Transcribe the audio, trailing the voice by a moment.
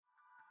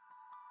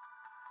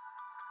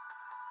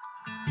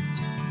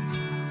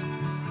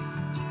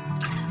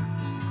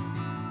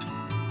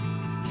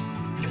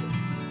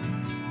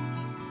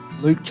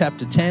Luke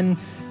chapter 10.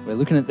 We're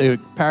looking at the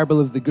parable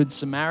of the Good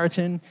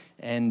Samaritan,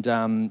 and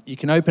you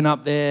can open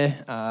up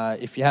there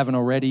if you haven't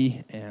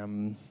already,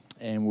 and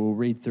we'll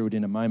read through it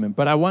in a moment.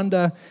 But I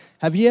wonder,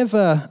 have you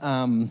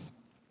ever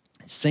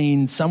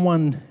seen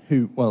someone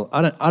who, well,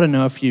 I don't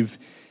know if you've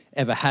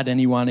ever had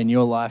anyone in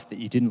your life that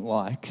you didn't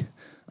like,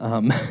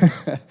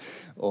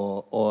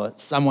 or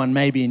someone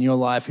maybe in your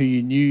life who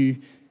you knew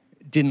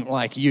didn't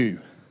like you.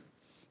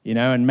 You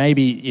know, and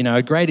maybe,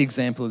 a great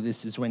example of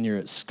this is when you're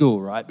at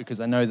school, right? Because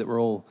I know that we're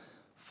all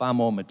far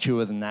more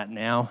mature than that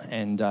now,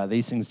 and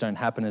these things don't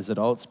happen as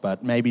adults,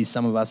 but maybe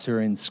some of us who are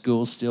in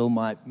school still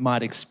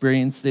might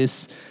experience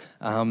this.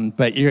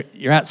 But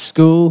you're at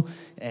school,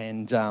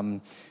 and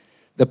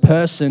the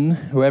person,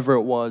 whoever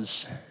it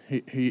was,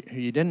 who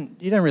you don't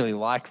really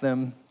like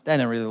them, they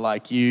don't really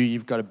like you,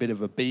 you've got a bit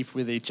of a beef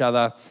with each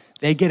other,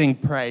 they're getting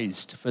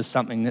praised for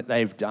something that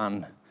they've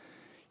done.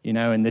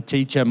 And the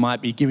teacher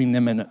might be giving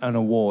them an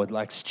award,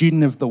 like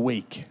Student of the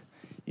Week.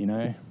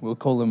 We'll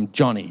call them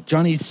Johnny.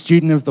 Johnny's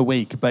Student of the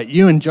Week, but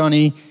you and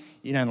Johnny,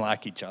 you don't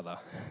like each other.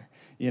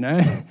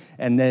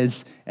 And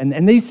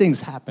these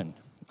things happen.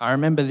 I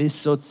remember these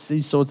sorts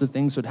of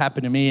things would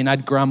happen to me, and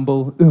I'd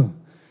grumble.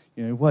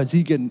 Why is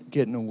he getting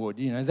an award?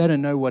 They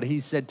don't know what he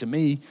said to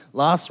me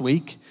last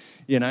week.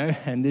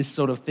 And this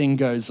sort of thing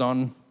goes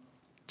on.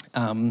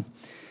 Do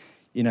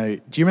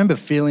you remember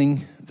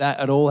feeling that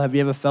at all? Have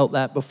you ever felt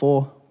that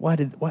before? Why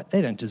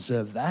they don't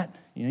deserve that?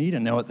 You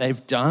don't know what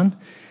they've done.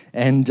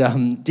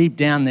 And deep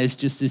down, there's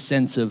just this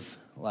sense of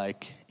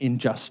like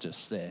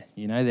injustice there.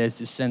 There's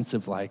this sense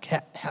of like,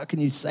 how can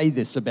you say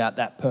this about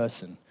that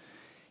person?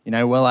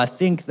 Well, I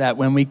think that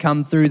when we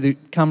come to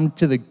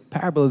the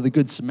parable of the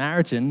Good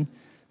Samaritan,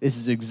 this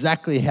is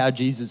exactly how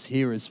Jesus'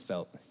 hearers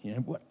felt.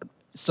 What?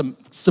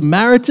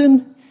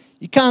 Samaritan?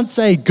 You can't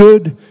say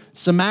good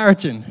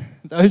Samaritan.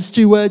 Those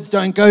two words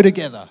don't go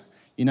together.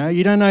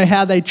 You don't know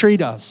how they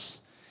treat us.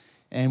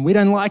 And we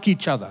don't like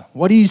each other.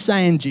 What are you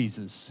saying,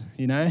 Jesus?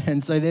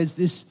 And so there's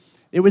this,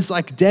 it was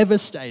like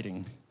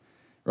devastating,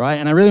 right?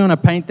 And I really want to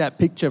paint that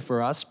picture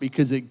for us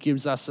because it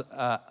gives us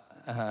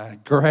a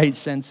great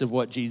sense of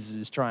what Jesus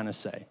is trying to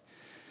say,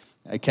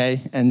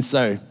 okay? And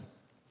so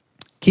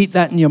keep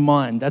that in your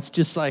mind. That's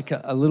just like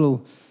a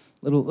little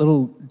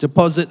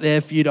deposit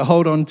there for you to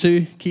hold on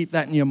to. Keep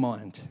that in your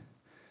mind.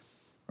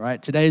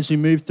 Right? Today, as we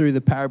move through the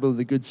parable of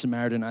the Good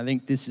Samaritan, I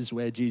think this is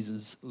where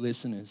Jesus'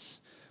 listeners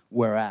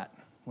were at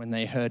when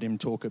they heard him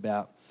talk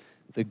about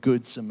the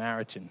Good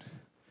Samaritan.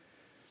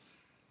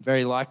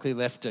 Very likely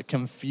left a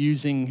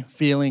confusing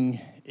feeling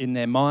in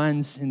their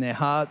minds, in their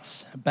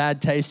hearts, a bad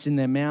taste in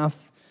their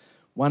mouth,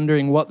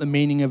 wondering what the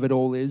meaning of it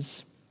all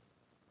is.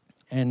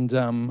 And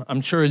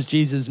I'm sure as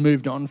Jesus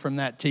moved on from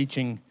that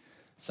teaching,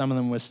 some of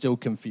them were still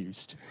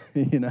confused,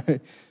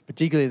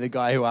 particularly the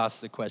guy who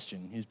asked the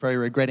question. He's probably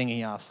regretting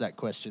he asked that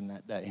question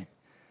that day.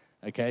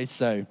 Okay,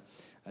 so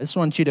I just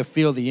want you to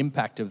feel the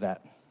impact of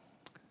that.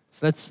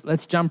 So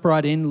let's jump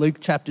right in, Luke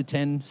chapter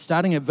 10,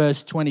 starting at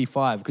verse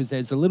 25, because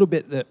there's a little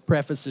bit that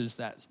prefaces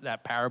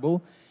that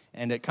parable,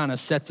 and it kind of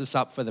sets us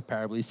up for the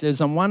parable. He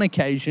says, on one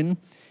occasion,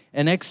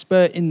 an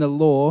expert in the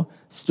law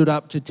stood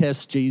up to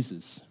test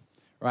Jesus.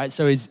 Right,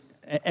 so he's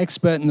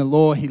expert in the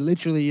law. He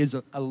literally is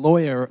a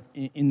lawyer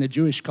in the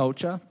Jewish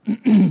culture.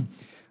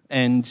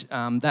 And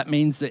that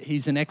means that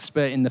he's an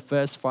expert in the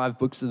first 5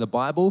 books of the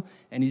Bible,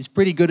 and he's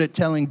pretty good at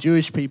telling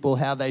Jewish people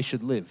how they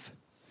should live.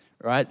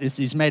 Right?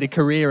 He's made a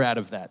career out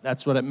of that.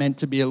 That's what it meant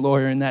to be a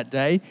lawyer in that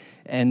day.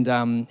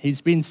 And he's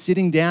been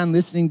sitting down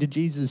listening to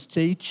Jesus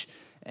teach,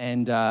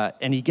 and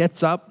he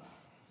gets up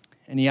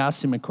and he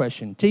asks him a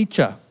question.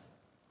 Teacher,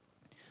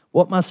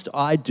 what must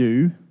I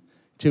do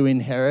to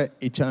inherit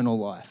eternal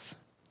life?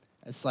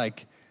 It's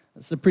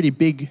a pretty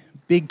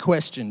big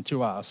question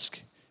to ask.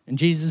 And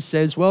Jesus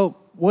says, well,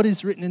 what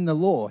is written in the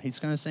law? He's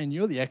kind of saying,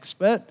 you're the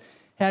expert.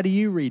 How do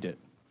you read it?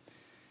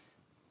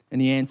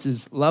 And he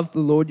answers, love the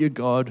Lord your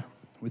God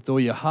with all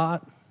your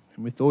heart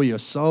and with all your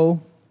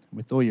soul and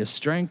with all your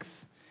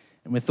strength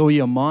and with all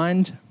your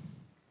mind,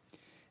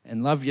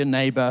 and love your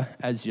neighbor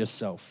as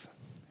yourself.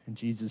 And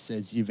Jesus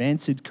says, you've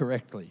answered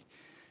correctly.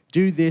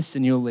 Do this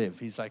and you'll live.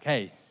 He's like,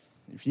 hey,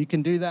 if you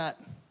can do that,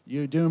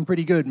 you're doing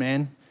pretty good,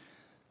 man.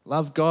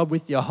 Love God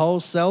with your whole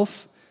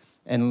self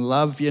and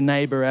love your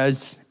neighbor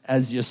as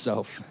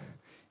yourself.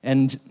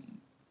 And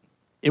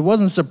it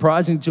wasn't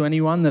surprising to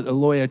anyone that the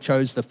lawyer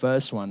chose the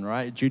first one,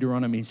 right?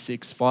 Deuteronomy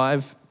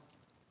 6:5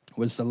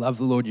 was to love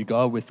the Lord your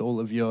God with all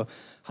of your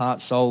heart,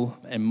 soul,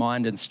 and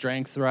mind and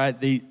strength, right?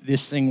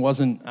 This thing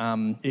wasn't,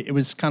 it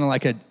was kind of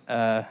like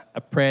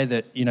a prayer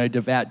that,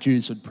 devout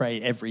Jews would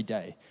pray every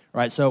day,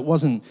 right? So it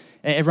wasn't,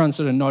 everyone's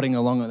sort of nodding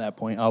along at that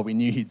point. Oh, we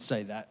knew he'd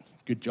say that.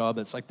 Good job.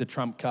 It's like the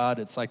trump card.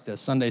 It's like the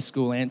Sunday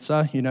school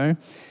answer,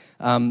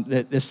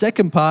 The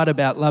second part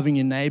about loving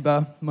your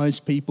neighbor,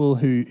 most people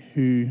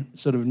who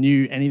sort of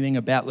knew anything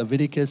about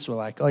Leviticus were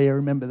like, oh yeah,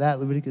 remember that,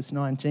 Leviticus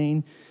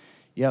 19?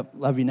 Yep,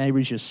 love your neighbor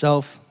as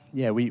yourself.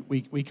 Yeah,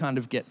 we kind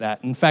of get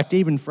that. In fact,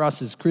 even for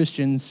us as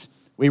Christians,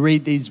 we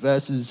read these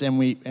verses and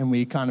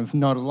we kind of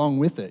nod along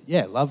with it.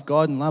 Yeah, love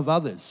God and love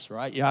others,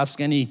 right? You ask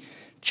any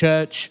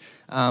church,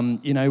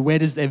 where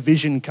does their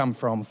vision come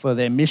from for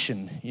their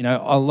mission?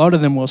 A lot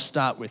of them will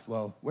start with,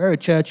 well, we're a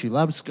church who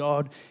loves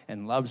God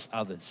and loves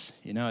others.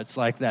 It's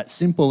like that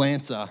simple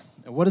answer.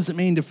 What does it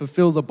mean to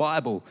fulfill the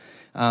Bible?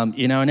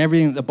 And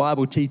everything that the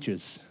Bible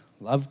teaches.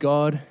 Love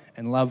God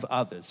and love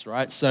others,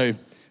 right? So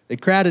the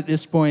crowd at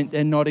this point,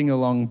 they're nodding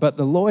along. But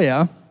the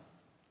lawyer,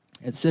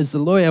 it says the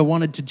lawyer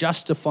wanted to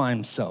justify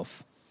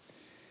himself.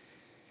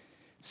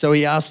 So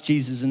he asked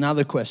Jesus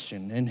another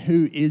question, and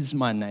who is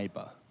my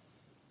neighbor?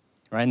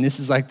 Right? And this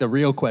is like the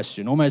real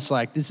question, almost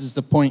like this is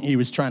the point he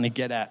was trying to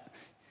get at.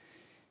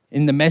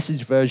 In the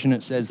Message version,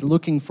 it says,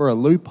 looking for a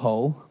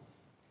loophole,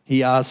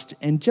 he asked,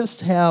 and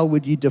just how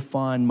would you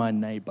define my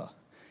neighbor?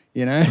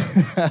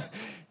 The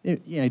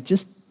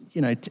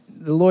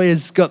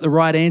lawyer's got the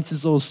right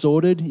answers all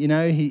sorted.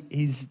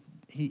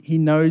 He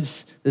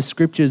knows the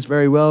scriptures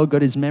very well,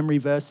 got his memory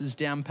verses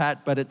down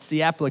pat, but it's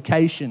the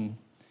application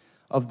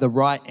of the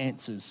right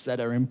answers that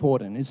are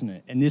important, isn't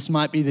it? And this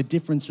might be the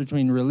difference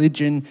between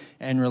religion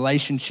and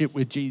relationship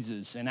with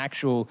Jesus and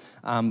actual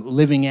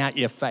living out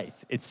your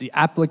faith. It's the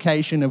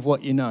application of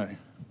what you know.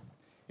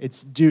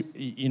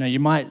 You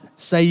might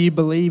say you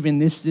believe in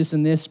this,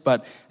 and this,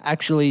 but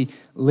actually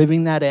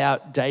living that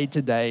out day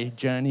to day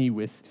journey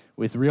with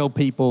real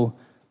people,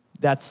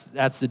 that's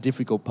the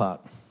difficult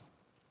part.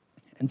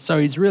 And so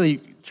he's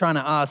really trying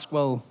to ask,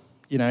 well,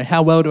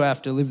 how well do I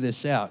have to live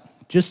this out?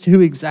 Just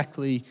who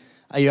exactly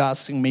are you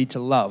asking me to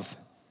love?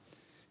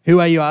 Who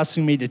are you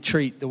asking me to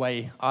treat the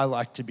way I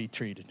like to be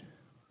treated?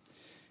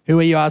 Who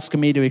are you asking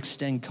me to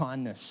extend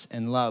kindness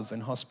and love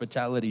and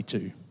hospitality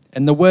to?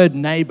 And the word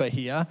neighbor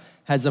here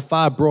has a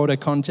far broader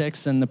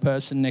context than the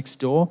person next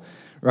door,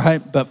 right?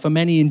 But for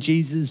many in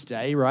Jesus'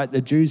 day, right,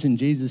 the Jews in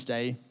Jesus'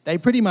 day, they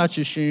pretty much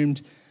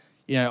assumed,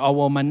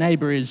 my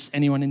neighbor is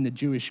anyone in the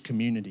Jewish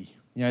community.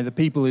 The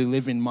people who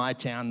live in my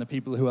town, the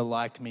people who are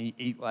like me,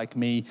 eat like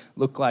me,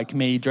 look like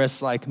me,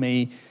 dress like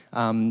me,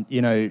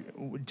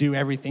 do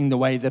everything the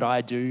way that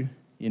I do.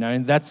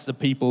 And that's the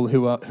people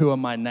who are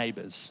my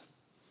neighbors,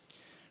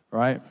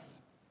 right?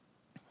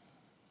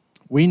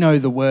 We know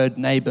the word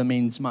neighbor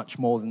means much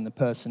more than the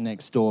person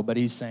next door, but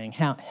he's saying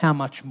how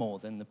much more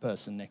than the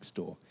person next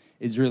door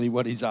is really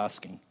what he's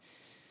asking.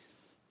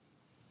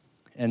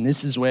 And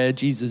this is where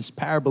Jesus'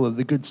 parable of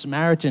the Good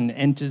Samaritan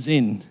enters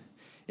in.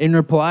 In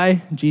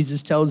reply,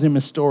 Jesus tells him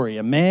a story.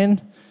 A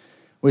man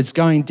was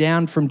going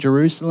down from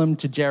Jerusalem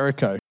to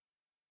Jericho.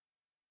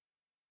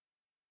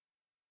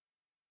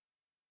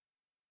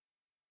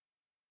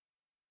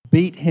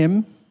 Beat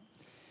him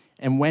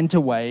and went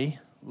away,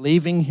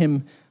 leaving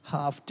him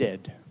half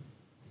dead.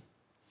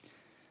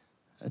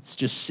 Let's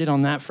just sit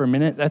on that for a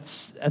minute.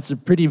 That's a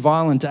pretty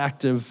violent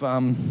act of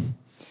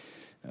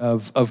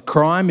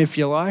crime, if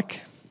you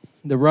like.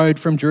 The road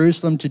from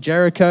Jerusalem to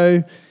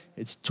Jericho,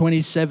 it's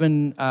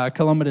 27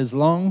 kilometers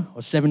long,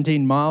 or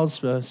 17 miles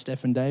for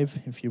Steph and Dave,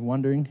 if you're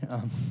wondering.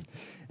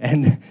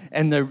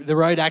 And the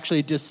road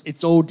actually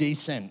it's all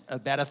descent,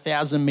 about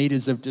 1,000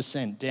 meters of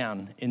descent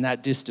down in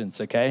that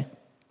distance, okay?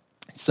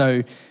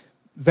 So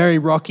very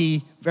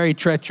rocky, very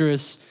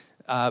treacherous,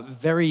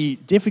 very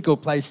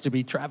difficult place to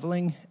be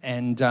traveling,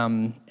 and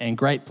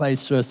great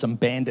place for some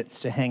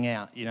bandits to hang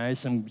out.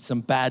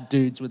 Some bad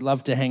dudes would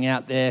love to hang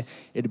out there.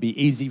 It'd be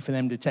easy for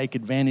them to take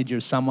advantage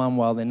of someone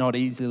while they're not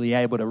easily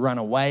able to run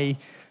away.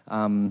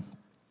 And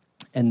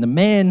the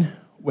man,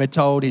 we're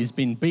told, he's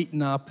been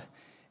beaten up,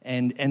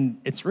 and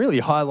it's really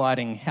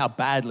highlighting how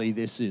badly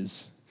this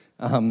is.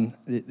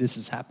 This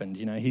has happened.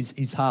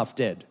 He's half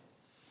dead.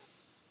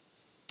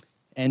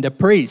 And a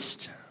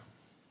priest,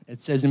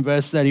 it says in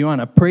verse 31,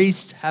 a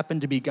priest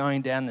happened to be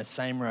going down the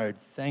same road.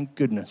 Thank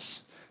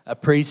goodness a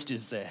priest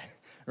is there,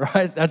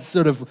 right? That's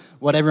sort of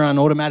what everyone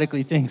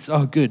automatically thinks.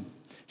 Oh, good.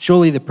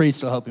 Surely the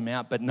priest will help him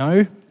out. But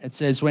no, it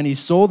says when he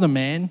saw the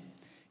man,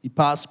 he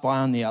passed by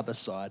on the other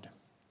side.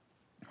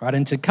 Right,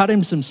 and to cut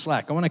him some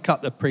slack, I want to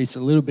cut the priest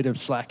a little bit of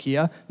slack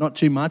here. Not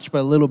too much,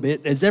 but a little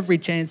bit. There's every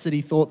chance that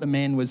he thought the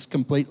man was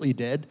completely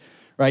dead.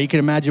 Right, you can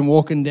imagine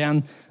walking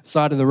down the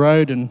side of the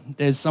road and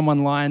there's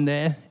someone lying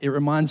there. It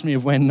reminds me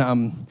of when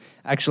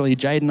actually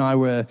Jade and I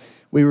were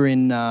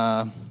in,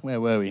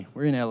 where were we?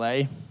 We're in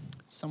LA,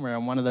 somewhere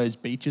on one of those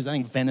beaches, I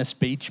think Venice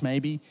Beach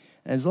maybe.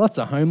 There's lots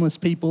of homeless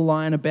people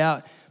lying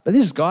about. But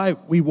this guy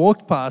we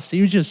walked past, he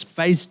was just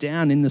face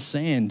down in the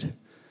sand,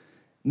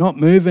 not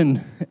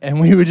moving, and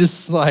we were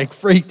just like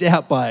freaked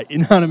out by it, you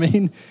know what I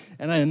mean?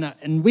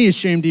 And we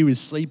assumed he was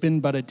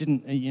sleeping, but it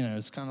didn't,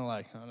 it's kind of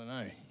like, I don't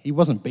know. He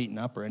wasn't beaten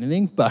up or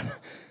anything, but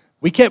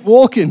we kept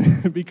walking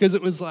because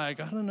it was like,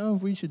 I don't know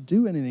if we should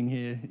do anything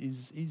here.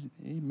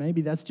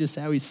 Maybe that's just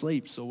how he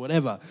sleeps or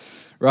whatever,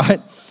 right?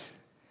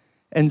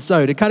 And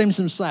so to cut him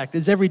some slack,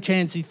 there's every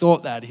chance he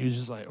thought that. He was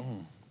just like,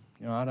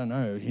 I don't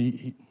know.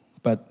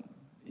 But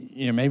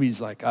maybe he's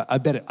like, I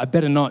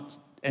better not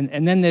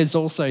And then there's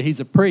also, he's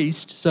a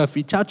priest, so if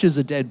he touches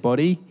a dead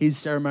body, he's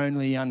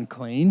ceremonially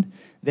unclean,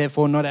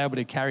 therefore not able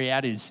to carry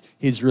out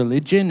his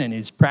religion and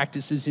his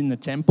practices in the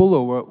temple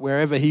or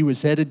wherever he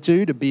was headed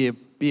to be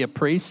a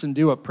priest and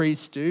do what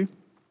priests do.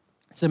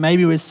 So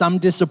maybe with some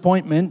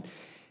disappointment,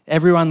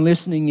 everyone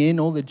listening in,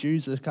 all the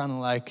Jews are kind of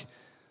like,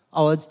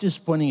 oh, it's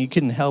disappointing you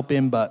couldn't help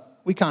him, but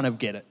we kind of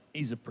get it.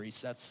 He's a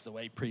priest. That's the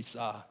way priests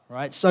are,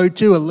 right? So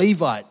too a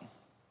Levite.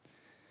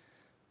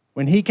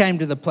 When he came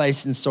to the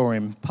place and saw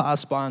him,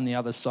 passed by on the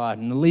other side.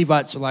 And the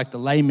Levites were like the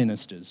lay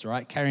ministers,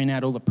 right? Carrying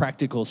out all the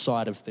practical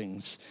side of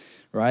things,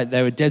 right?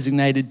 They were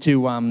designated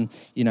to,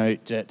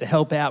 to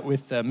help out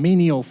with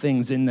menial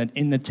things in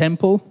the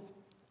temple.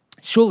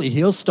 Surely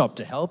he'll stop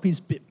to help.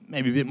 He's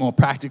maybe a bit more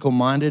practical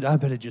minded. I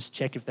better just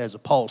check if there's a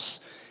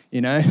pulse,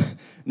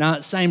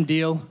 No, same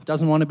deal.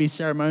 Doesn't want to be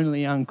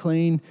ceremonially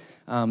unclean.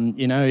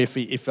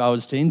 If I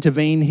was to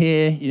intervene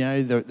here,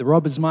 the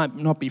robbers might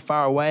not be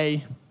far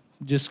away.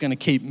 Just going to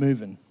keep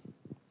moving.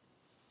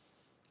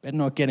 Better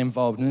not get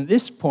involved. And at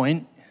this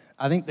point,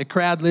 I think the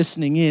crowd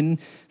listening in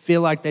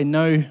feel like they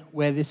know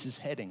where this is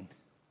heading,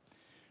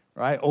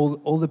 right?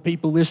 All the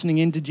people listening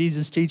into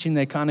Jesus' teaching,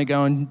 they're kind of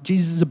going,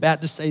 Jesus is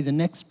about to say the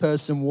next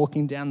person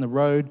walking down the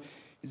road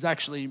is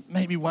actually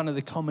maybe one of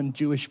the common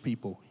Jewish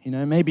people,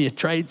 maybe a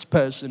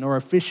tradesperson or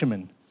a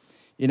fisherman.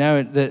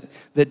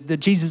 That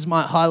Jesus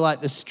might highlight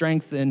the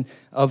strength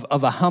of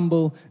a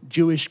humble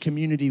Jewish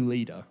community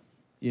leader.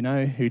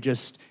 Who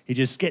just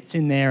gets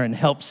in there and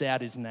helps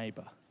out his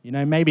neighbor.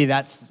 Maybe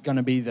that's going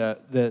to be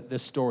the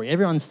story.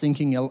 Everyone's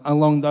thinking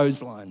along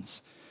those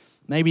lines.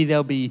 Maybe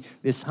there'll be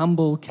this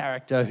humble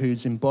character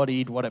who's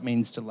embodied what it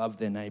means to love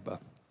their neighbor.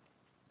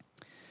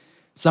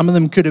 Some of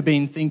them could have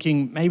been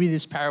thinking maybe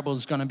this parable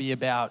is going to be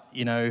about,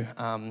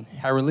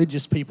 how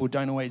religious people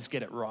don't always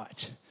get it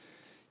right,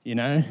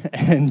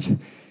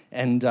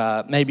 and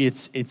maybe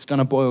it's going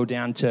to boil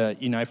down to,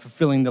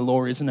 fulfilling the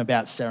law isn't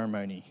about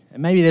ceremony.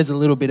 And maybe there's a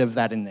little bit of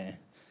that in there.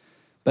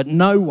 But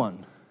no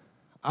one,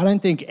 I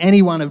don't think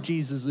any one of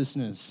Jesus'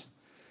 listeners,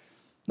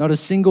 not a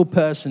single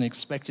person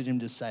expected him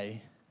to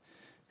say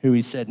who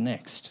he said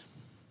next,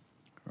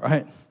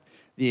 right?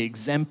 The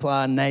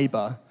exemplar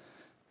neighbor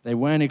they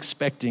weren't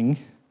expecting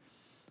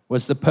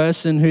was the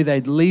person who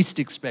they'd least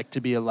expect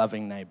to be a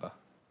loving neighbor.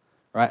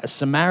 Right? A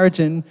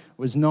Samaritan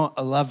was not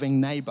a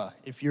loving neighbor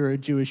if you're a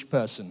Jewish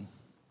person.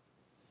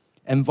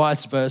 And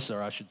vice versa,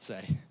 I should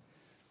say.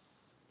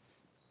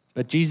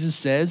 But Jesus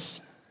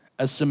says,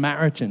 a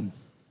Samaritan,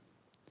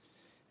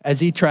 as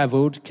he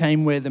traveled,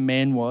 came where the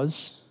man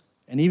was.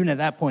 And even at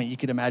that point, you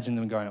could imagine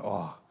them going,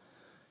 oh,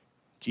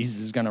 Jesus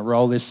is going to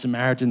roll this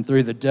Samaritan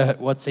through the dirt.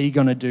 What's he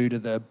going to do to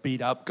the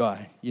beat up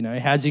guy?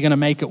 How's he going to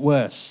make it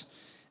worse?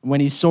 And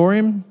when he saw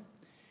him,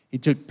 he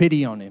took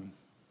pity on him.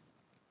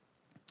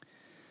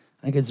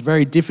 I think it's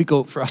very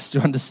difficult for us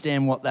to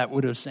understand what that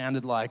would have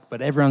sounded like,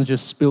 but everyone's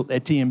just spilt their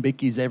tea and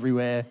bickies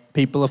everywhere.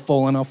 People are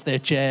falling off their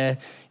chair.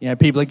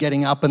 People are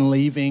getting up and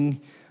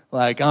leaving.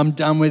 Like, I'm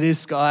done with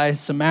this guy.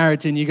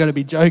 Samaritan, you got to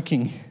be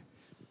joking.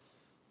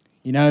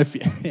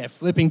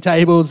 Flipping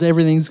tables,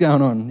 everything's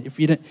going on. If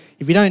you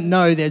don't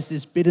know, there's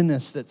this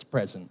bitterness that's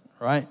present,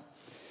 right?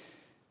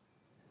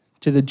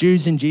 To the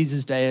Jews in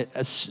Jesus' day,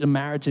 a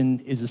Samaritan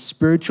is a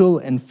spiritual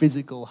and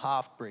physical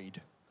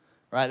half-breed,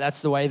 right?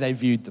 That's the way they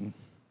viewed them.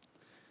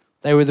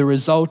 They were the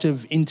result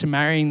of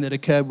intermarrying that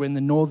occurred when the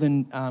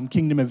northern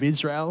kingdom of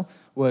Israel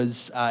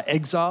was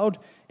exiled,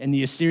 and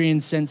the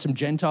Assyrians sent some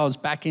Gentiles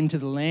back into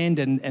the land,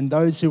 and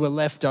those who were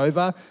left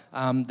over,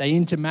 they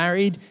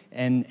intermarried,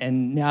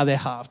 and now they're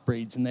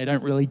half-breeds, and they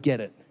don't really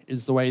get it,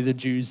 is the way the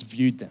Jews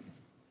viewed them,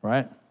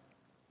 right?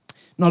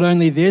 Not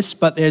only this,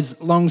 but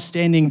there's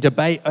long-standing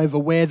debate over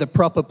where the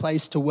proper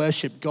place to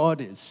worship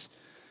God is,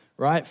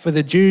 right? For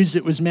the Jews,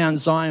 it was Mount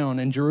Zion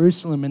and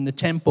Jerusalem and the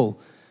temple,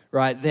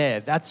 right there.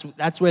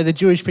 That's where the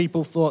Jewish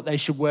people thought they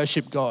should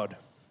worship God.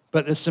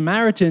 But the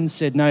Samaritans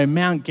said, no,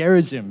 Mount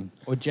Gerizim,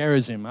 or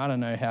Gerizim, I don't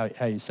know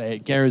how you say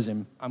it,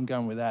 Gerizim, I'm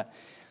going with that.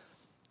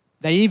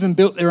 They even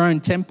built their own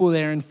temple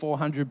there in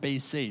 400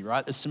 BC,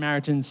 right? The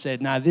Samaritans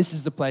said, no, this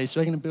is the place,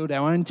 we're going to build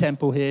our own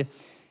temple here.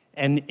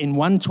 And in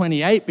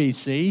 128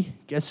 BC,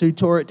 guess who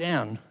tore it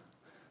down?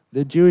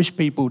 The Jewish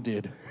people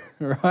did,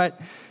 right?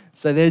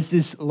 So there's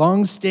this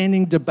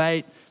long-standing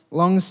debate,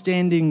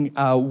 long-standing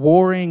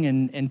warring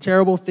and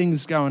terrible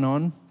things going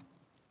on.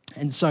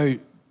 And so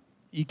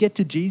you get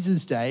to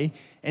Jesus' day,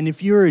 and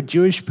if you're a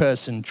Jewish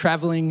person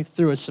traveling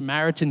through a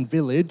Samaritan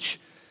village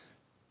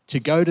to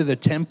go to the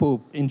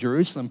temple in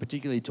Jerusalem,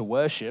 particularly to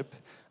worship,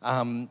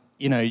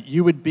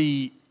 you would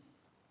be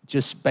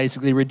just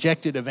basically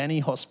rejected of any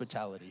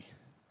hospitality,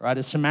 right?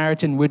 A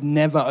Samaritan would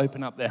never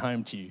open up their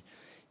home to you.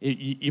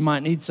 You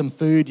might need some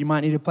food, you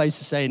might need a place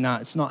to say, no,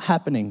 it's not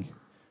happening,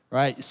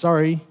 right?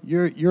 Sorry,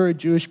 you're a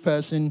Jewish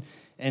person,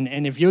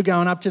 and if you're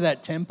going up to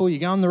that temple, you're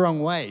going the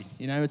wrong way.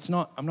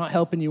 I'm not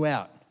helping you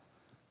out.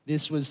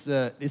 This was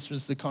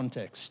the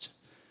context.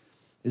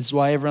 This is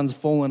why everyone's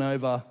falling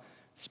over,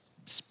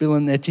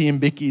 spilling their tea and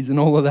bickies and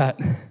all of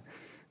that.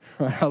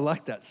 Right? I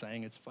like that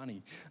saying, it's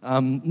funny.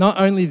 Not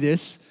only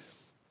this,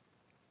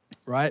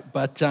 right?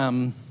 But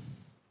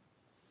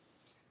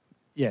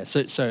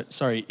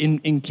sorry.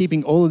 In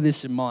keeping all of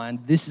this in mind,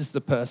 this is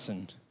the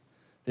person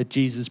that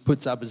Jesus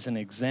puts up as an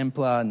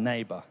exemplar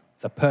neighbor,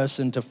 the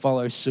person to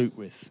follow suit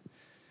with.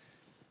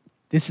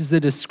 This is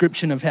the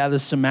description of how the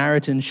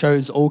Samaritan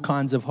shows all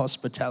kinds of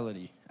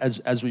hospitality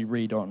as we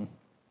read on.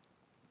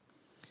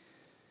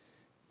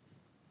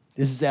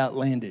 This is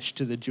outlandish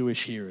to the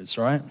Jewish hearers,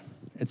 right?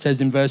 It says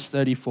in verse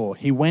 34,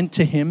 he went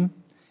to him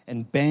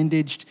and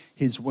bandaged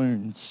his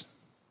wounds,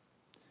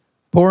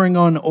 pouring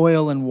on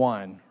oil and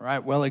wine,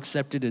 right? Well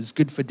accepted as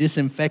good for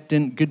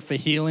disinfectant, good for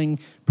healing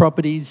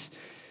properties.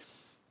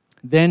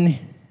 Then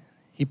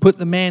he put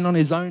the man on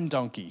his own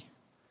donkey,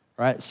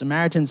 right?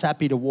 Samaritan's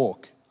happy to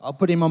walk. I'll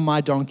put him on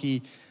my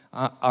donkey.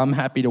 I'm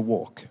happy to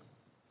walk.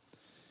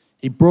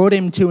 He brought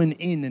him to an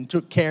inn and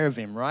took care of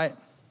him, right?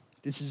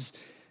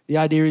 The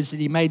idea is that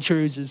he made sure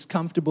he was as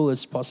comfortable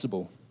as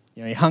possible.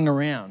 You know, he hung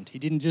around. He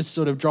didn't just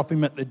sort of drop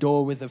him at the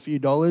door with a few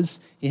dollars.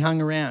 He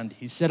hung around.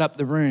 He set up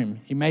the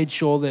room. He made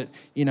sure that,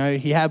 you know,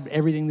 he had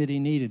everything that he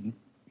needed.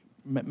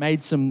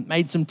 Made some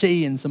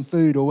tea and some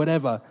food or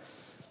whatever.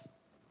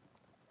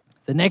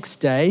 The next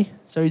day,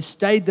 so he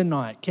stayed the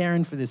night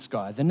caring for this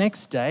guy. The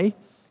next day,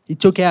 he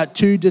took out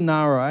 2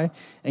 denarii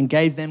and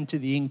gave them to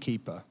the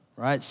innkeeper,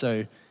 right?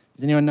 So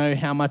does anyone know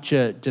how much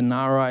a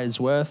denarii is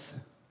worth?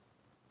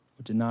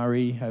 Or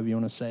denarii, however you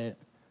want to say it.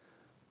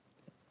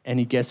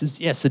 Any guesses?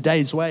 Yes, a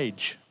day's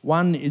wage.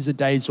 1 is a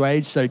day's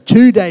wage, so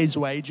 2 days'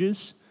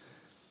 wages.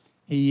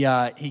 He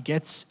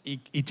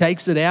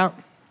takes it out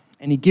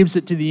and he gives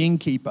it to the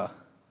innkeeper,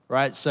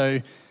 right?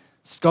 So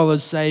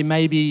scholars say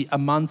maybe a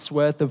month's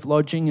worth of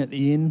lodging at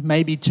the inn,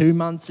 maybe 2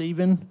 months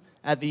even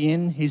at the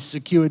inn, he's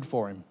secured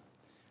for him.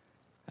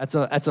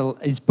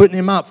 He's putting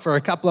him up for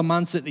a couple of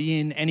months at the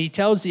inn, and he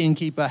tells the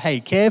innkeeper, hey,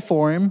 care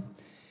for him,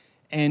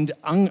 and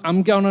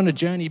I'm going on a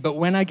journey, but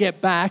when I get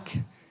back,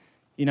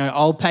 you know,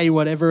 I'll pay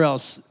whatever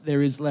else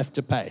there is left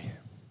to pay,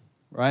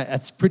 right?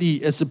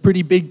 It's a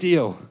pretty big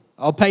deal.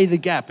 I'll pay the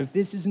gap. If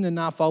this isn't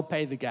enough, I'll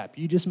pay the gap.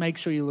 You just make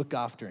sure you look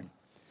after him,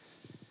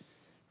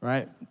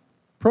 right?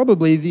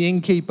 Probably the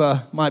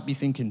innkeeper might be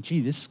thinking, gee,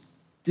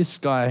 this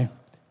guy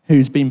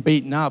who's been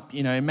beaten up,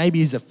 you know, maybe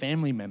he's a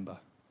family member.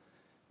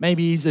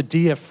 Maybe he's a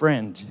dear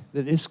friend,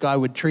 that this guy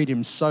would treat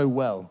him so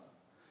well.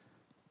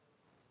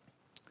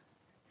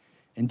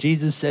 And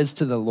Jesus says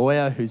to the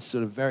lawyer, who's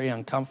sort of very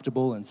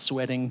uncomfortable and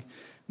sweating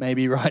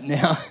maybe right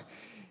now,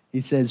 he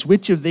says,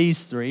 which of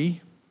these 3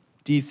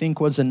 do you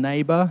think was a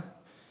neighbor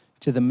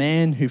to the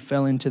man who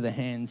fell into the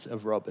hands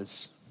of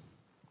robbers?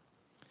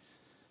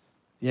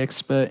 The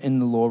expert in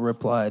the law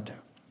replied,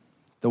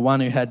 the one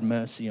who had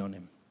mercy on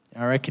him.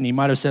 I reckon he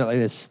might have said it like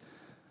this,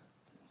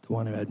 the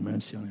one who had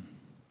mercy on him.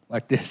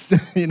 Like this,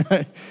 you know.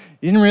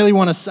 He didn't really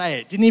want to say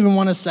it. Didn't even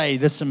want to say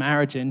the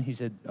Samaritan. He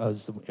said, it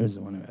was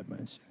the one who had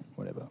mercy.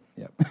 Whatever,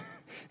 yep.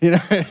 You know,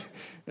 it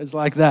was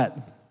like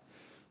that.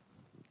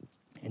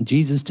 And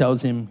Jesus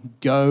tells him,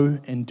 go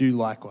and do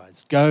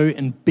likewise. Go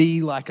and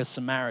be like a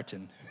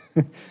Samaritan.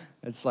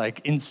 It's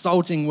like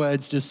insulting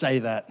words to say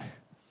that.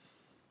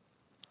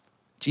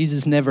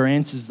 Jesus never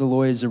answers the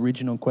lawyer's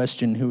original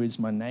question, who is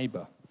my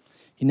neighbor?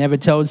 He never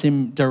tells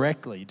him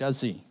directly,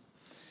 does he?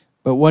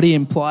 But what he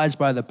implies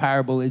by the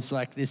parable is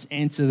like this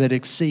answer that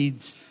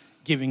exceeds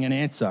giving an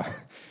answer,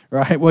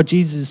 right? What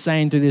Jesus is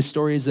saying through this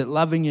story is that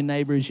loving your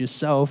neighbor as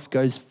yourself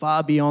goes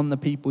far beyond the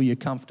people you're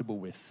comfortable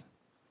with.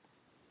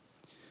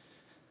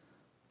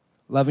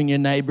 Loving your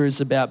neighbor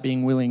is about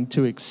being willing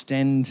to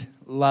extend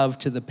love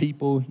to the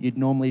people you'd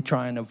normally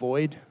try and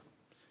avoid,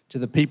 to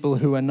the people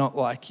who are not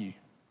like you.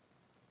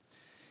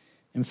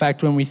 In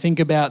fact, when we think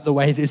about the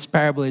way this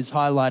parable is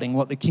highlighting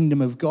what the kingdom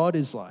of God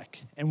is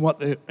like and what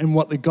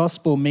the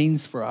gospel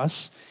means for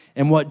us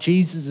and what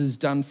Jesus has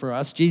done for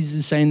us, Jesus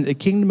is saying that the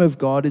kingdom of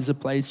God is a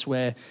place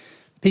where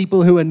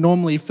people who are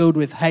normally filled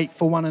with hate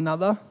for one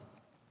another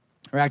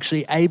are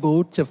actually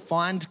able to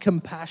find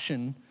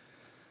compassion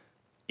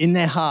in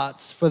their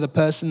hearts for the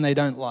person they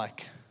don't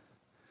like.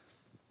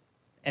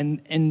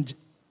 And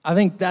I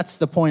think that's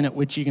the point at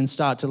which you can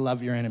start to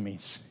love your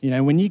enemies. You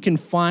know, when you can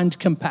find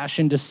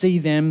compassion to see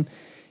them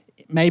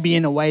maybe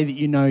in a way that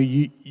you know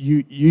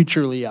you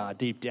truly are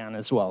deep down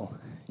as well,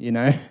 you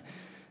know.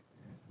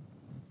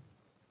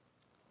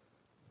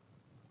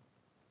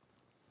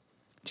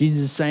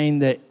 Jesus is saying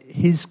that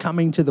his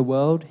coming to the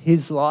world,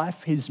 his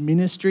life, his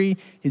ministry,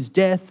 his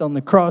death on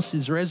the cross,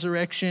 his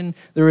resurrection,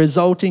 the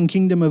resulting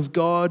kingdom of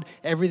God,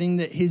 everything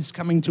that his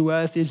coming to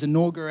earth is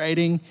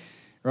inaugurating,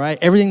 right?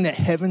 Everything that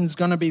heaven's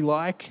going to be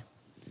like,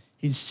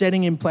 he's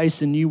setting in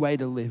place a new way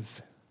to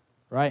live,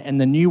 right? And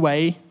the new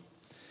way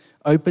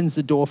opens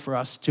the door for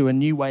us to a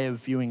new way of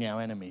viewing our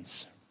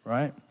enemies,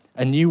 right?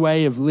 A new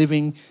way of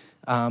living,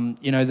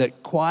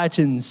 that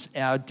quietens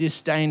our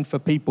disdain for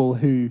people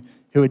who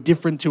are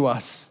different to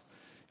us,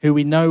 who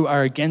we know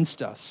are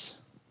against us.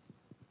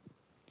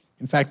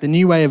 In fact, the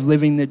new way of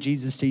living that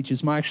Jesus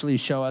teaches might actually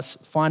show us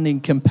finding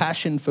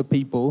compassion for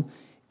people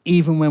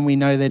even when we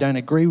know they don't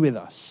agree with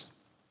us.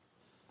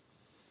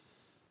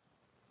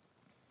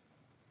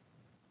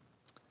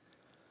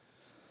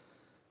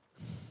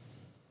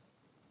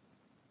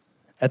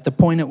 at the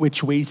point at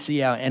which we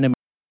see our enemy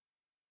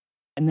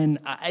and then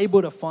are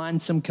able to find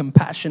some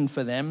compassion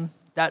for them,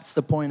 that's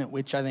the point at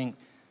which I think,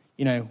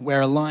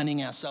 we're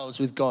aligning ourselves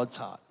with God's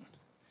heart.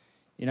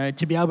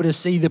 To be able to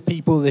see the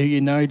people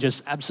who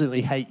just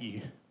absolutely hate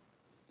you,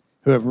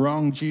 who have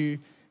wronged you,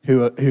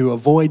 who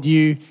avoid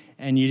you,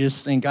 and you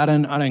just think, I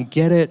don't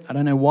get it, I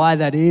don't know why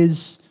that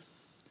is,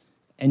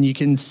 and you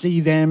can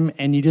see them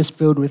and you're just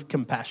filled with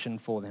compassion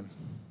for them.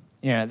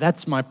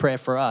 That's my prayer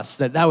for us,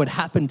 that would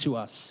happen to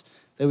us,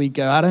 that we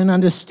go, I don't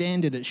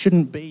understand it, it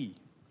shouldn't be.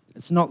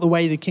 It's not the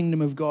way the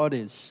kingdom of God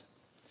is.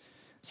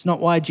 It's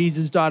not why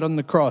Jesus died on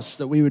the cross,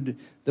 that we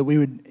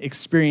would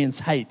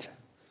experience hate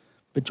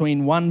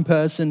between one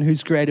person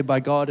who's created by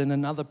God and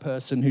another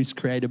person who's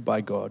created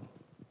by God.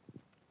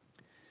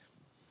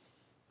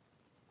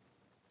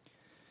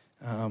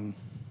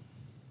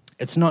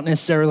 It's not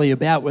necessarily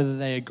about whether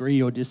they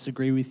agree or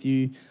disagree with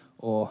you,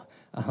 or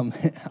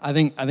I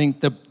think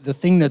the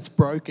thing that's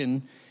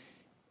broken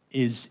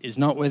is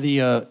not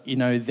whether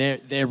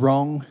they're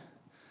wrong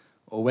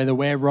or whether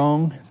we're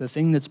wrong. The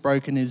thing that's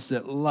broken is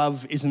that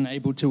love isn't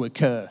able to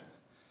occur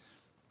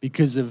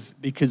because of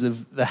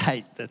the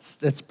hate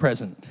that's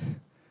present.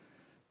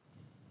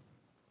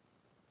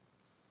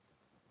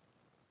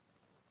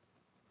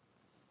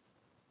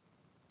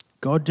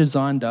 God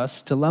designed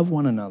us to love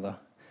one another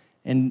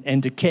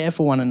and to care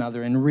for one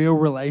another in real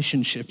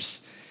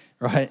relationships,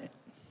 right?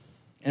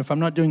 And if I'm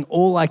not doing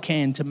all I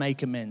can to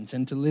make amends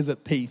and to live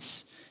at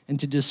peace and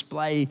to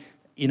display,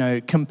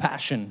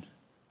 compassion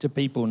to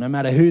people, no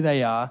matter who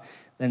they are,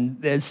 then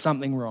there's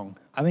something wrong.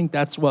 I think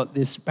that's what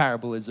this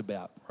parable is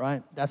about,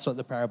 right? That's what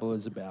the parable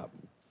is about.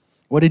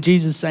 What did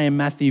Jesus say in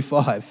Matthew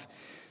 5?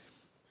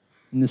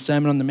 In the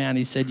Sermon on the Mount,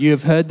 he said, "You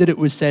have heard that it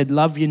was said,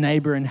 love your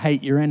neighbor and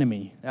hate your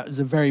enemy." That was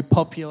a very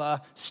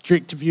popular,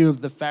 strict view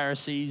of the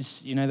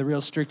Pharisees. The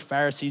real strict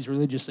Pharisees,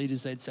 religious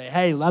leaders, they'd say,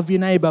 hey, love your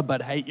neighbor,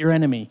 but hate your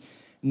enemy.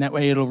 And that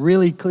way it'll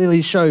really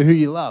clearly show who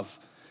you love,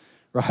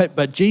 right?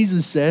 But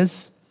Jesus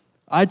says,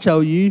 I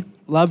tell you,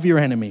 love your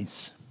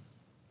enemies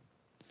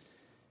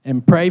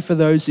and pray for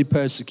those who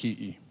persecute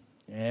you.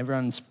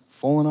 Everyone's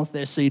falling off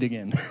their seat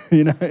again,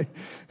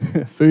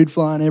 food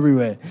flying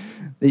everywhere.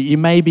 That you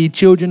may be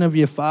children of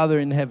your Father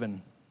in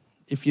heaven.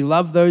 If you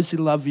love those who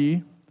love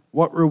you,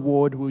 what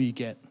reward will you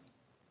get?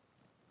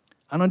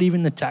 Are not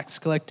even the tax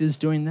collectors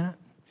doing that?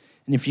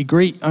 And if you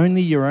greet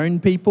only your own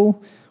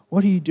people,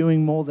 what are you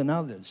doing more than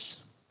others?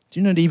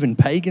 Do not even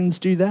pagans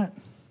do that?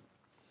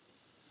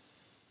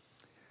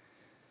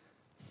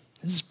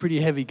 This is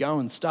pretty heavy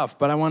going stuff,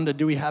 but I wonder,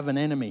 do we have an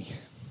enemy?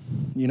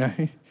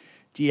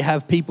 Do you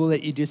have people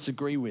that you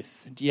disagree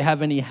with? Do you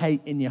have any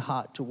hate in your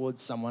heart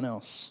towards someone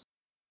else?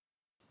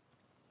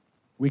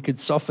 We could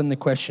soften the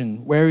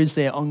question, where is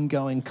there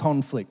ongoing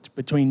conflict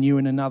between you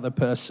and another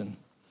person?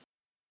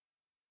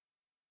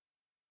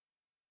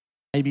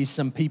 Maybe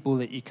some people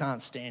that you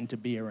can't stand to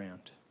be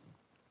around.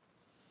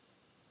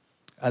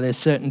 Are there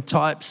certain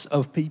types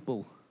of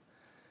people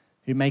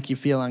who make you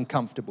feel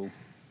uncomfortable?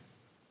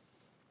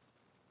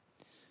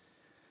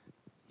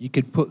 You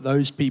could put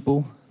those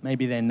people,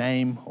 maybe their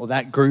name or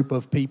that group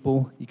of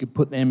people, you could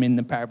put them in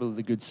the parable of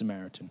the Good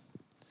Samaritan,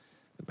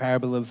 the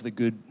parable of the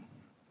good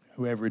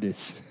whoever it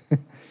is.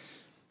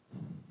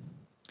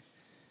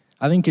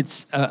 I think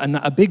it's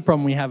a big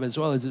problem we have as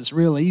well is it's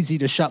real easy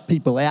to shut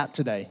people out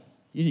today.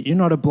 You're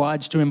not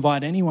obliged to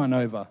invite anyone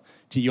over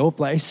to your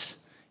place.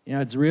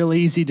 It's real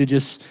easy to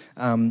just,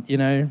 have you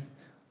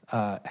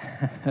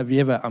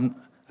ever,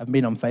 I've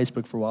been on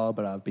Facebook for a while,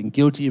 but I've been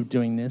guilty of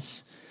doing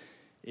this,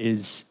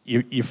 is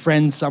you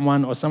friend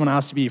someone or someone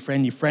asks to be your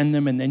friend, you friend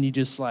them and then you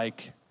just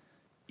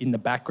in the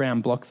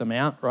background block them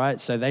out, right?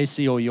 So they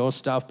see all your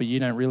stuff, but you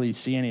don't really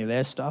see any of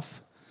their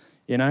stuff.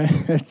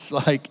 It's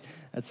like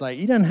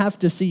you don't have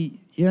to see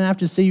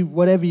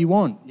whatever you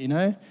want.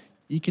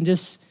 You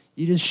just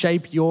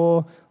shape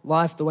your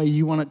life the way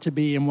you want it to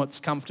be and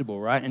what's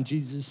comfortable, right? And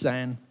Jesus is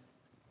saying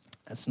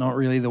that's not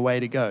really the way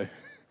to go.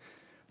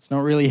 It's not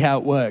really how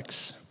it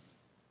works.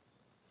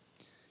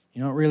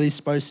 You're not really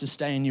supposed to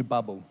stay in your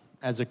bubble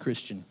as a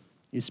Christian.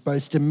 You're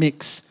supposed to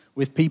mix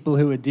with people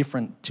who are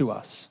different to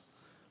us.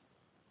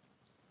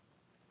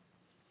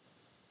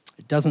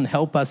 It doesn't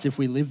help us if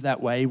we live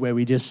that way where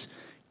we just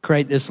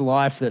create this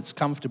life that's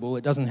comfortable.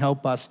 It doesn't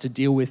help us to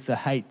deal with the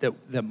hate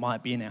that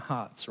might be in our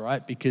hearts,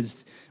 right?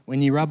 Because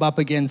when you rub up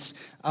against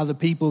other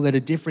people that are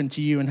different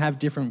to you and have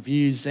different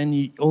views,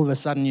 then all of a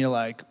sudden you're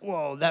like,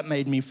 whoa, that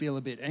made me feel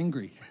a bit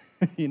angry.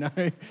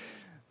 I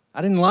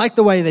didn't like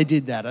the way they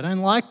did that. I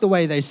don't like the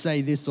way they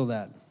say this or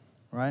that,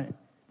 right?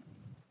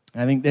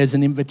 I think there's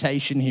an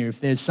invitation here. If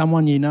there's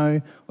someone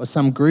or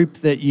some group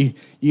that you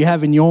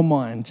have in your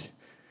mind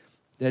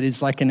that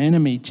is like an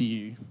enemy to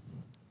you,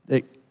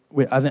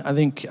 I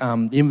think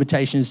the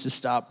invitation is to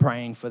start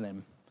praying for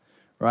them,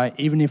 right?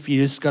 Even if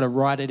you just got to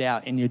write it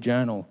out in your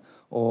journal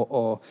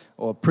or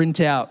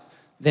print out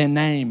their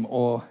name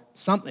or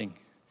something.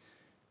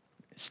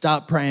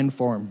 Start praying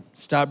for them.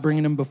 Start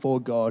bringing them before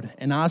God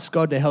and ask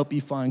God to help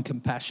you find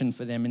compassion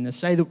for them in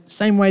the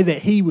same way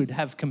that He would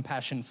have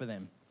compassion for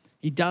them.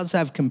 He does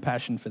have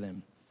compassion for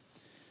them.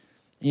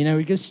 You know,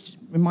 it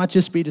might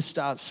just be to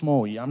start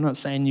small. I'm not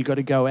saying you got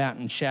to go out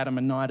and shout them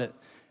a night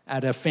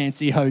at a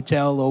fancy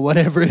hotel or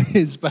whatever it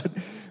is,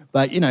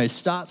 but you know,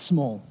 start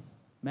small.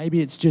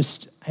 Maybe it's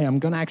just, hey, I'm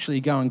going to actually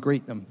go and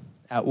greet them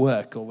at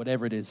work or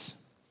whatever it is.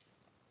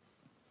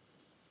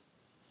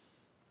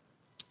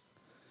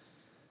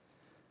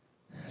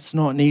 It's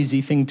not an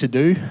easy thing to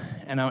do,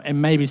 and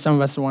maybe some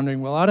of us are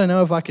wondering, well, I don't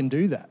know if I can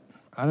do that.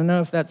 I don't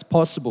know if that's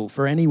possible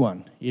for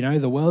anyone. You know,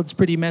 the world's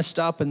pretty messed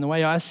up, and the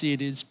way I see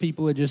it is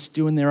people are just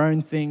doing their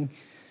own thing,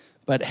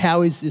 but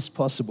how is this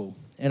possible?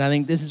 And I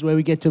think this is where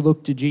we get to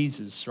look to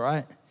Jesus,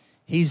 right?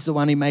 He's the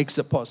one who makes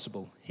it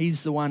possible.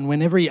 He's the one,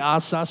 whenever he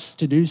asks us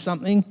to do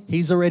something,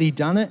 he's already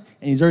done it,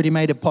 and he's already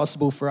made it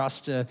possible for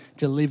us to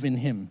live in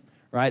him,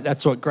 right?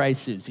 That's what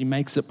grace is. He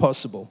makes it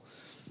possible.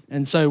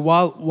 And so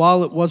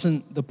while it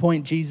wasn't the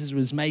point Jesus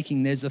was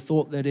making, there's a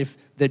thought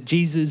that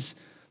Jesus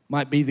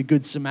might be the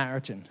Good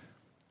Samaritan,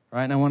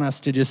 right? And I want us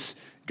to just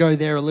go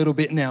there a little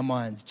bit in our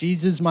minds.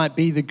 Jesus might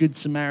be the Good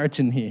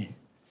Samaritan here.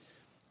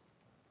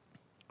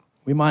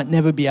 We might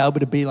never be able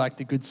to be like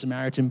the Good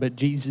Samaritan, but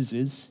Jesus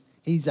is.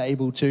 He's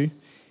able to.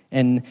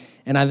 And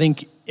I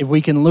think if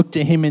we can look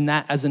to him in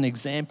that as an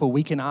example,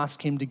 we can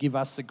ask him to give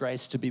us the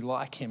grace to be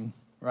like him,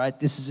 right?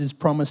 This is his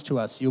promise to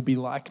us. You'll be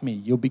like me.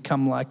 You'll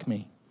become like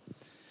me.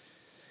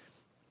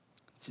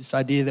 It's this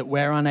idea that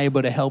we're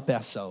unable to help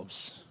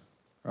ourselves,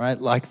 right?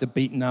 Like the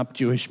beaten up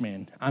Jewish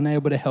man,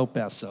 unable to help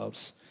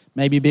ourselves.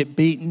 Maybe a bit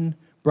beaten,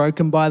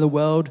 broken by the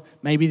world.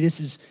 Maybe this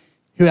is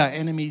who our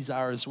enemies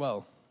are as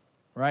well,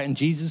 right? And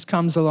Jesus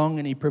comes along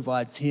and he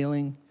provides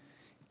healing,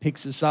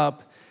 picks us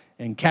up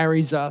and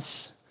carries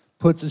us,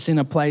 puts us in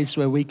a place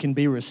where we can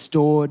be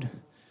restored,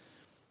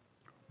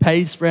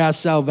 pays for our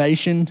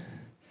salvation,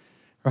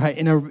 right?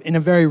 In a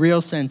very real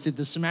sense, if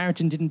the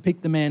Samaritan didn't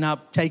pick the man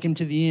up, take him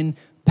to the inn,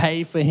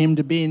 pay for him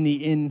to be in the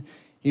inn,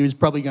 he was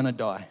probably going to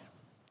die.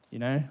 You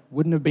know,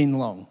 wouldn't have been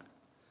long.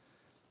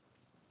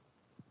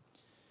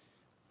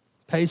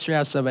 Pays for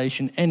our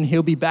salvation, and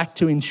he'll be back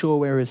to ensure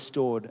we're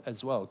restored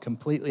as well,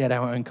 completely at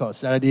our own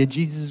cost. That idea,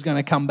 Jesus is going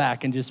to come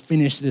back and just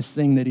finish this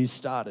thing that he's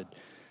started,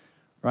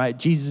 right?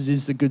 Jesus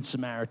is the Good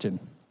Samaritan.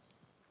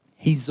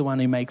 He's the one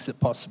who makes it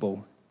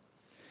possible.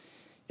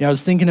 You know, I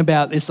was thinking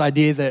about this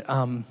idea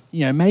that,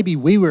 maybe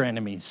we were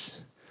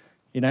enemies,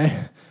 you know,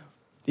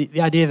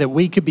 the idea that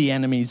we could be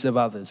enemies of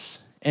others,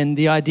 and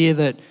the idea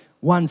that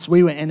once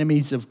we were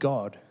enemies of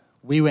God,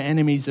 we were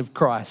enemies of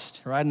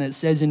Christ, right? And it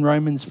says in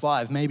Romans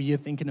 5, maybe you're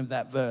thinking of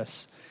that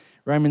verse.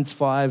 Romans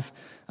 5,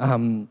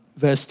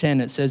 verse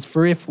 10, it says,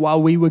 "For if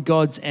while we were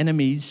God's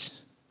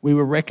enemies, we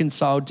were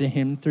reconciled to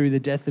him through the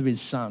death of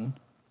his son,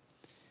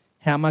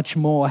 how much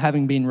more,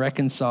 having been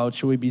reconciled,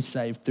 shall we be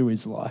saved through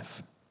his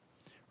life?"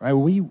 Right?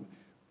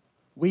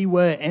 We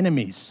were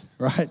enemies,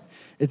 right?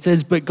 It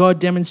says, "But God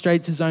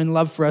demonstrates his own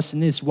love for us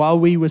in this, while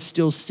we were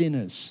still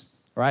sinners,"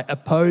 right?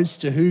 Opposed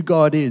to who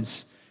God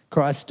is,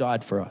 Christ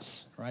died for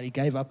us, right? He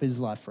gave up his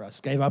life for us,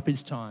 gave up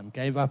his time,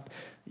 gave up,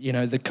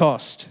 the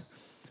cost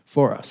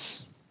for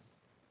us.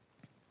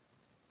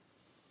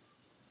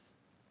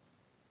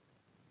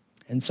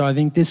 And so I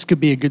think this could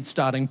be a good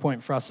starting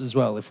point for us as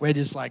well. If we're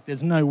just like,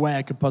 there's no way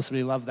I could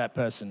possibly love that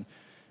person,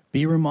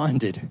 be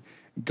reminded,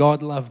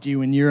 God loved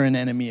you and you're an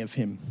enemy of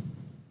him.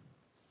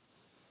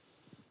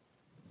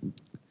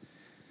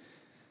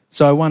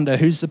 So I wonder,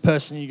 who's the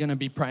person you're going to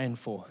be praying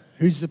for?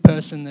 Who's the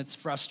person that's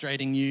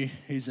frustrating you,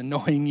 who's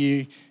annoying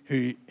you,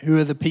 who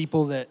are the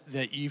people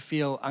that you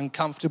feel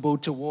uncomfortable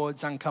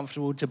towards,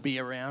 uncomfortable to be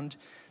around?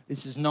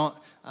 This is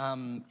not,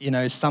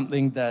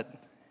 something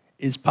that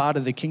is part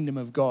of the kingdom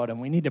of God,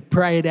 and we need to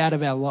pray it out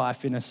of our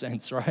life in a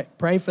sense, right?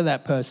 Pray for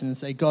that person and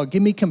say, God,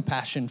 give me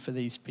compassion for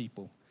these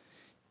people.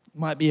 It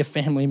might be a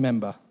family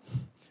member,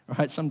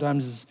 right?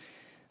 Sometimes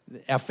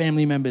our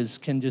family members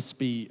can just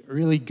be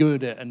really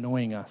good at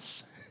annoying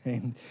us.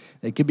 And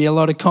there could be a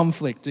lot of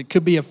conflict. It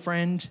could be a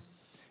friend,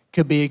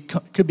 could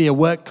be a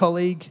work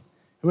colleague,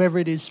 whoever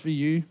it is for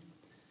you.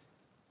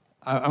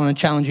 I want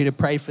to challenge you to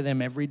pray for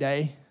them every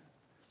day.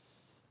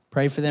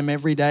 Pray for them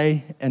every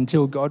day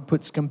until God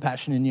puts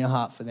compassion in your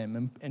heart for them,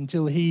 and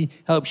until he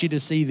helps you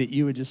to see that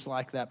you were just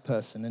like that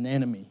person, an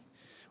enemy,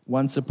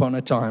 once upon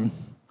a time.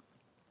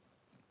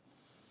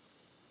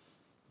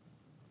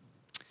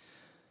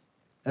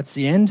 That's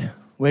the end.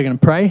 We're going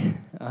to pray.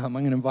 I'm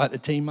going to invite the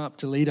team up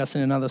to lead us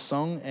in another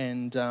song.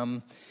 And,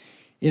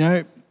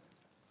 I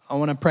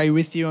want to pray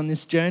with you on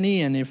this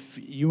journey. And if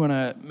you want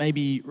to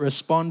maybe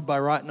respond by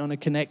writing on a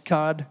Connect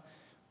card,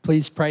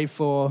 please pray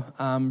for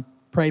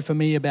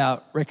me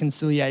about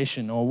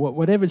reconciliation or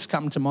whatever's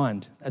come to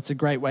mind. That's a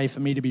great way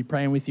for me to be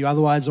praying with you.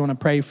 Otherwise, I want to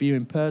pray for you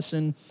in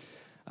person.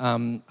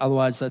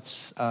 Otherwise,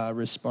 let's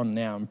respond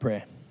now in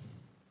prayer.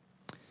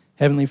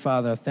 Heavenly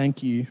Father,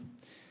 thank you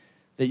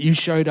that you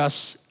showed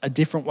us a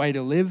different way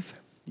to live.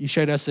 You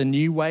showed us a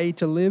new way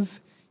to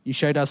live. You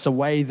showed us a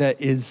way that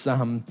is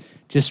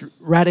just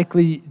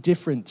radically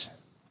different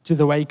to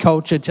the way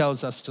culture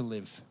tells us to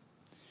live.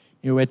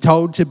 We're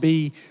told to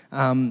be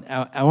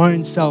our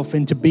own self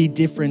and to be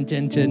different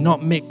and to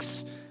not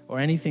mix or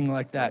anything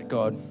like that,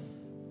 God.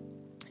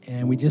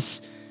 And we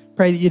just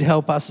Pray that you'd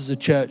help us as a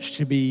church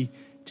to be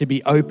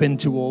open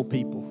to all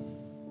people.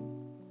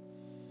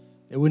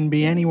 There wouldn't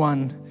be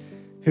anyone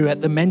who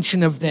at the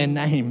mention of their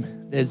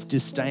name, there's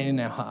disdain in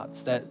our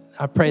hearts. That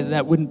I pray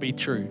that wouldn't be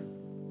true.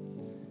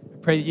 I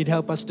pray that you'd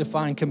help us to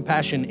find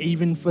compassion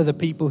even for the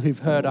people who've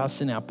hurt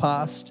us in our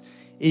past,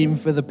 even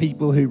for the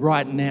people who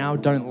right now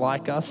don't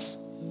like us.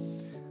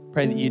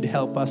 Pray that you'd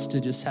help us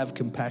to just have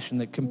compassion,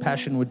 that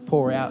compassion would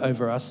pour out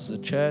over us as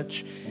a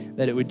church,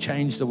 that it would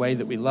change the way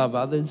that we love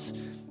others,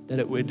 that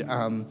it would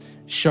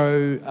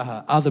show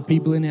other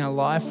people in our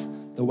life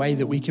the way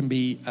that we can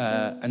be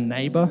a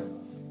neighbor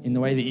in the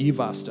way that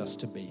you've asked us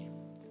to be.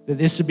 That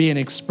this would be an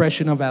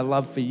expression of our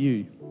love for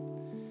you.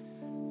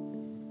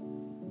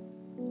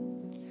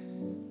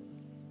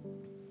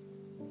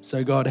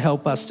 So God,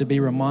 help us to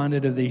be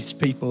reminded of these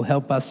people.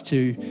 Help us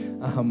to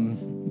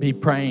be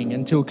praying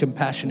until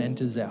compassion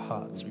enters our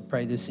hearts. We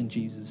pray this in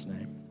Jesus'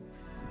 name.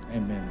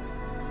 Amen.